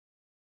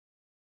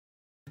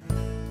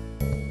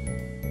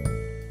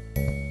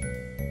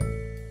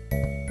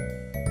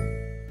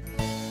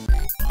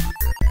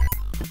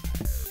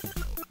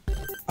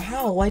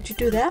How? Why'd you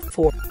do that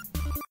for?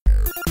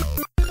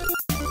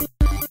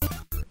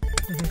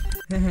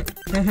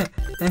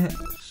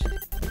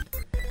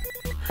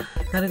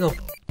 Gotta go.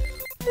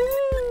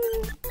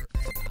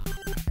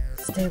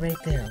 Stay right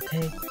there,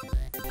 okay?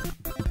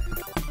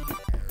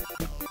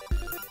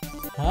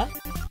 Huh?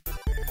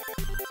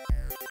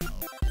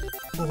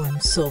 Oh, I'm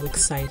so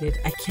excited.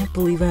 I can't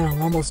believe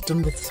I'm almost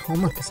done with this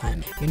homework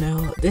assignment. You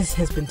know, this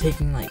has been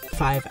taking like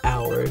 5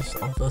 hours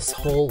of this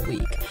whole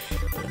week.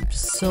 But I'm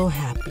just so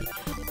happy.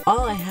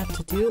 All I have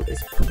to do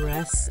is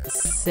press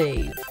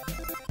save.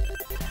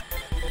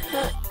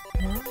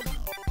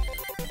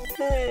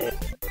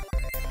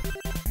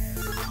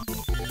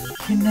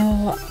 You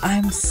know,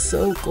 I'm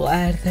so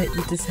glad that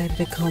you decided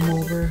to come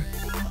over.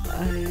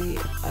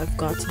 I've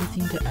got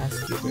something to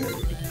ask you,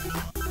 Rarity.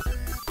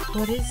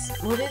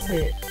 What is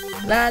it?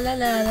 La la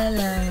la la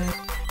la.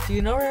 Do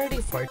you know Rarity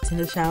farts in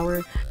the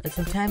shower? And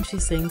sometimes she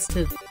sings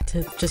to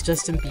just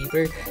Justin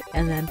Bieber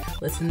and then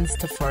listens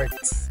to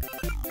farts.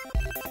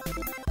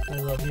 I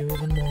love you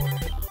even more.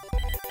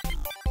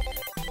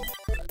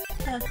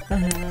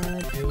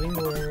 Doing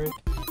work.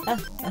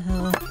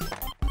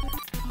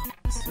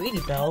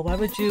 Sweetie Belle, why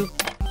would you?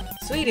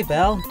 Sweetie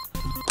Belle,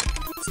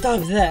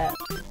 stop that.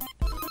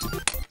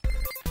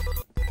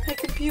 My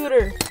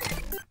computer.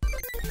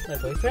 My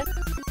boyfriend?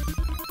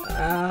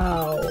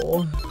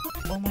 Ow.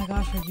 Oh my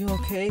gosh, are you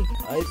okay?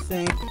 I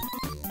think.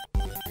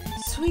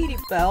 Sweetie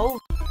Belle.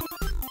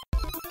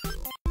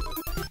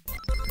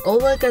 Oh,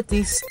 look at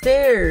these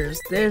stairs.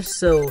 They're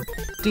so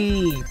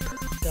deep.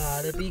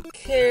 Gotta be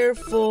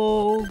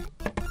careful.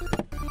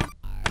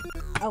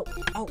 Ow,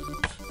 ow.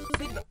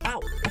 Sweetie Belle,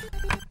 ow.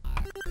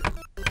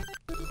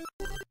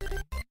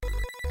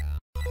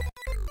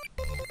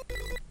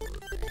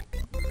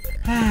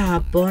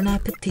 Ah, bon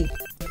appetit.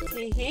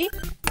 Hee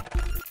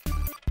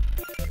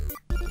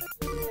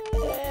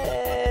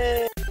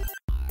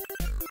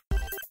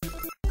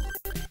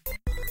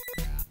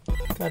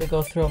Gotta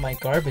go throw my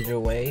garbage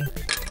away.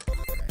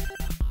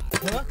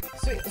 Huh?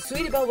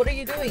 Sweetie Belle, what are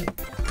you doing?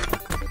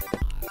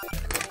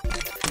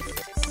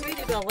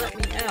 Sweetie Belle, let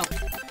me out.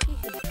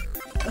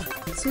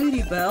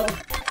 Sweetie Belle.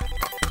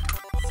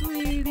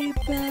 Sweetie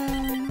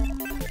Belle.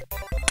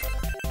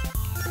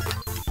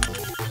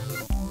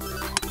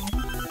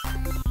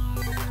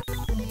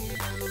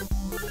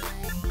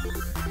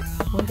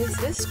 What is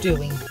this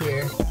doing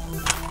here?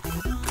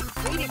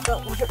 Sweetie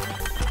Belle,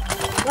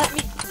 let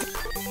me.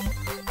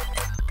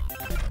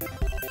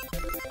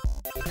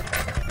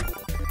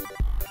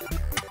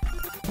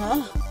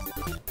 Huh?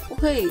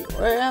 Wait,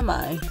 where am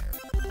I?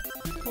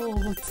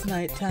 Oh, it's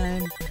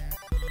nighttime.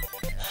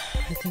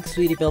 I think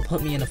Sweetie Belle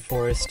put me in a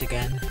forest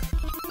again.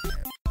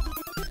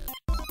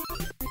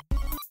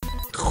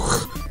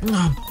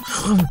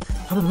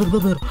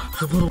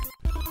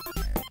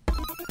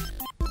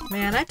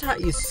 Man, I taught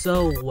you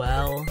so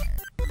well.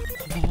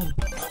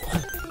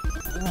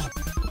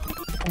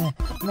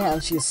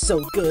 Man, she's so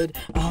good.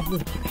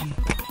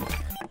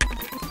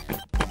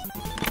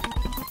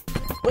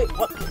 Wait,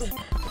 what?